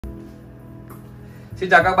Xin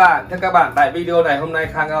chào các bạn. Thưa các bạn, tại video này hôm nay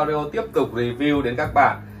Khang Audio tiếp tục review đến các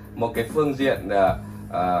bạn một cái phương diện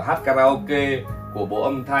hát karaoke của Bộ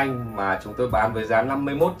Âm Thanh mà chúng tôi bán với giá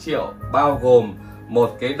 51 triệu, bao gồm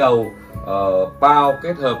một cái đầu bao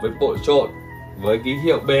kết hợp với bộ trộn với ký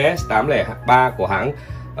hiệu BS803 của hãng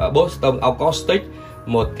Boston Acoustics,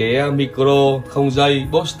 một cái micro không dây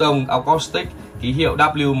Boston Acoustics ký hiệu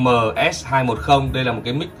WMS210. Đây là một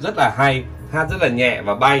cái mic rất là hay, hát rất là nhẹ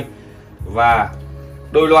và bay. Và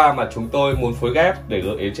đôi loa mà chúng tôi muốn phối ghép để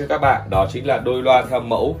gợi ý cho các bạn đó chính là đôi loa theo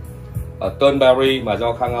mẫu Turnberry mà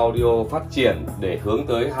do Khang Audio phát triển để hướng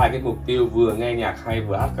tới hai cái mục tiêu vừa nghe nhạc hay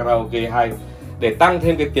vừa hát karaoke hay, để tăng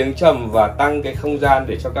thêm cái tiếng trầm và tăng cái không gian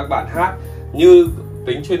để cho các bạn hát như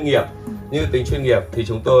tính chuyên nghiệp. Thì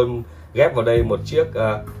chúng tôi ghép vào đây một chiếc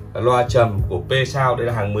loa trầm của P Sound. Đây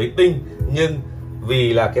là hàng mới tinh, nhưng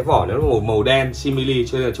vì là cái vỏ nó là một màu đen simili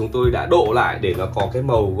cho nên là chúng tôi đã độ lại để nó có cái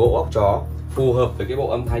màu gỗ óc chó phù hợp với cái bộ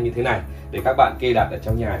âm thanh như thế này để các bạn kê đặt ở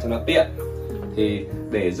trong nhà cho nó tiện. Thì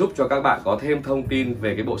để giúp cho các bạn có thêm thông tin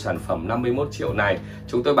về cái bộ sản phẩm 51 triệu này,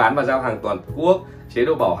 chúng tôi bán và giao hàng toàn quốc. Chế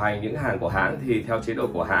độ bảo hành những hàng của hãng thì theo chế độ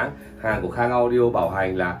của hãng, hàng của Khang Audio bảo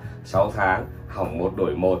hành là 6 tháng, hỏng 1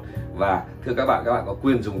 đổi 1. Và thưa các bạn có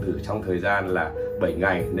quyền dùng thử trong thời gian là 7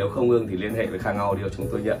 ngày. Nếu không ưng thì liên hệ với Khang Audio, chúng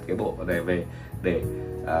tôi nhận cái bộ này về để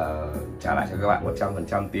trả lại cho các bạn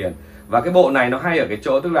 100% tiền. Và cái bộ này nó hay ở cái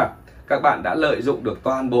chỗ tức là các bạn đã lợi dụng được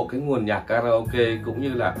toàn bộ cái nguồn nhạc karaoke cũng như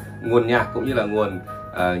là nguồn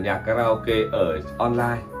nhạc karaoke ở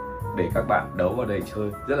online để các bạn đấu vào đây chơi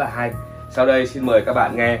rất là hay. Sau đây xin mời các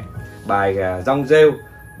bạn nghe bài Rong Rêu.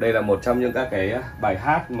 Đây là một trong những các cái bài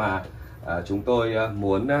hát mà chúng tôi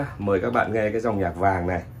muốn mời các bạn nghe cái dòng nhạc vàng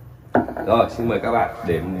này. Rồi, xin mời các bạn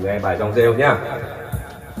để nghe bài Rong Rêu nhá.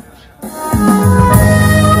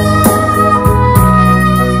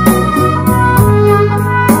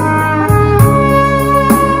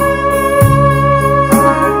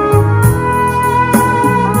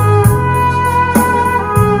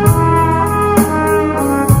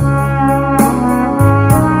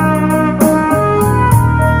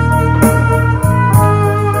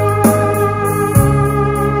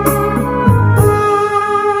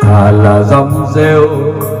 Thà là rong rêu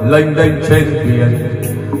lênh đênh trên biển,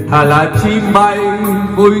 thà là chim bay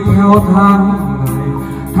vui theo tháng ngày,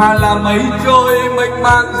 thà là mây trôi mênh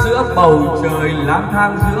mang giữa bầu trời, lang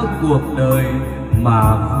thang giữa cuộc đời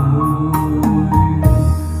mà vui.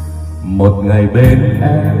 Một ngày bên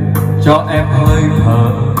em cho em hơi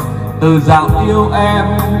thở, từ dạo yêu em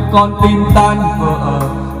con tim tan vỡ,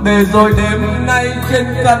 để rồi đêm nay trên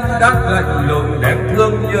căn gác lạnh lùng đem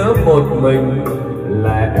thương nhớ một mình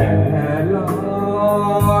lẻ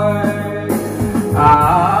loi.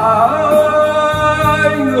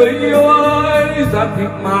 Người yêu ơi, da thịt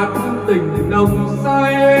mát tình nồng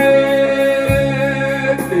say,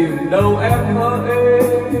 tìm đâu em hỡi.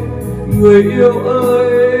 Người yêu ơi,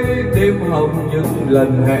 đêm hồng những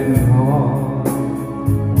lần hẹn hò,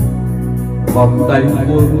 vòng tay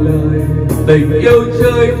buông lời tình yêu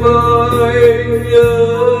chơi vơi nhớ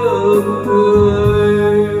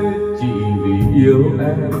người. Chỉ vì yêu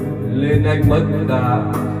em nên anh mất cả,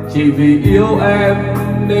 chỉ vì yêu em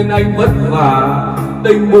nên anh vất vả.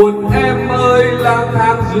 Tình buồn em ơi, lang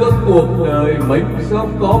thang giữa cuộc đời, mênh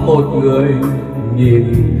sông có một người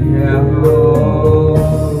nhìn theo.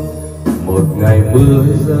 Một ngày mưa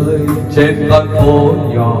rơi trên con phố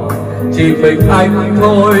nhỏ, chỉ mình anh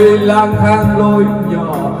thôi lang thang lối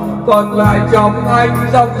nhỏ, còn lại trong anh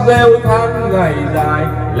rong rêu tháng ngày dài,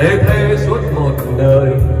 lê thê suốt một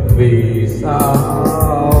đời vì sao.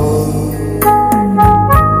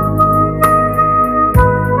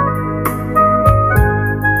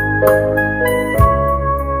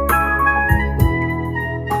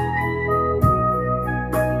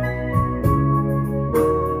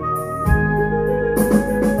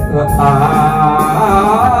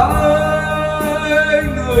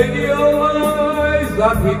 Người yêu ơi,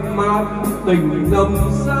 da thịt mát tình nồng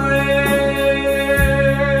say,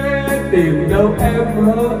 tìm đâu em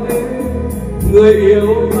hỡi. Người yêu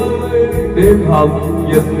ơi, đêm hồng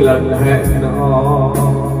những lần hẹn hò,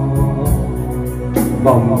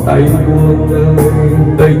 vòng tay buông lời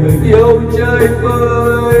tình yêu chơi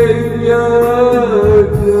vơi nhớ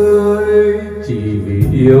người. Chỉ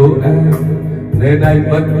vì yêu em nên anh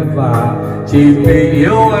vất vả, chỉ vì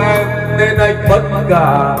yêu em nên anh tất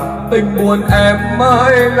cả. Tình buồn em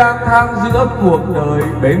ơi, lang thang giữa cuộc đời,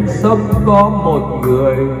 bên sông có một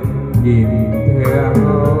người nhìn theo.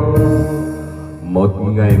 Một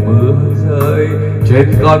ngày mưa rơi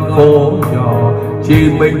trên con phố nhỏ,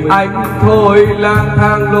 chỉ mình anh thôi lang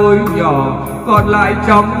thang lối nhỏ, còn lại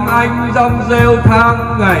trong anh rong rêu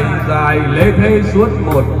tháng ngày dài, lê thê suốt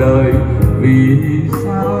một đời vì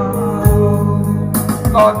sao.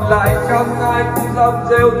 Còn lại trong anh rong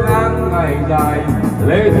rêu tháng ngày dài,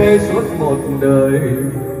 lê thê suốt một đời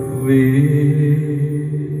vì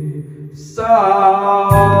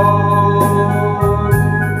sao.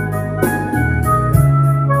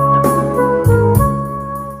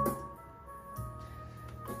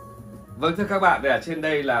 Vâng, thưa các bạn, ở trên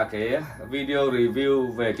đây là cái video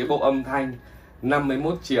review về cái bộ âm thanh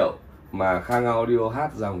 51 triệu mà Khang Audio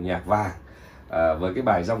hát dòng nhạc vàng với cái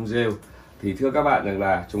bài Rong Rêu. Thì thưa các bạn rằng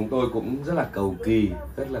là chúng tôi cũng rất là cầu kỳ,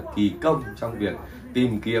 rất là kỳ công trong việc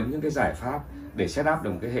tìm kiếm những cái giải pháp để set up được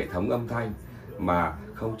một cái hệ thống âm thanh mà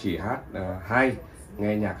không chỉ hát hay,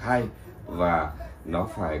 nghe nhạc hay, và nó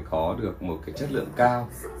phải có được một cái chất lượng cao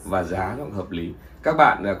và giá nó cũng hợp lý. Các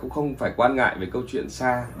bạn cũng không phải quan ngại về câu chuyện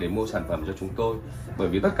xa để mua sản phẩm cho chúng tôi, bởi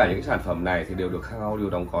vì tất cả những cái sản phẩm này thì đều được Khang Audio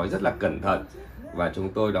đóng gói rất là cẩn thận và chúng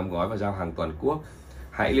tôi đóng gói và giao hàng toàn quốc.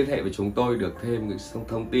 Hãy liên hệ với chúng tôi được thêm những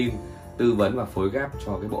thông tin, tư vấn và phối ghép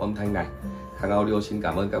cho cái bộ âm thanh này. Khang Audio xin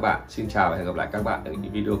cảm ơn các bạn. Xin chào và hẹn gặp lại các bạn ở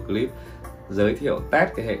những video clip giới thiệu test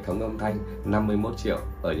cái hệ thống âm thanh 51 triệu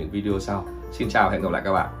ở những video sau. Xin chào và hẹn gặp lại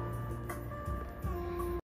các bạn.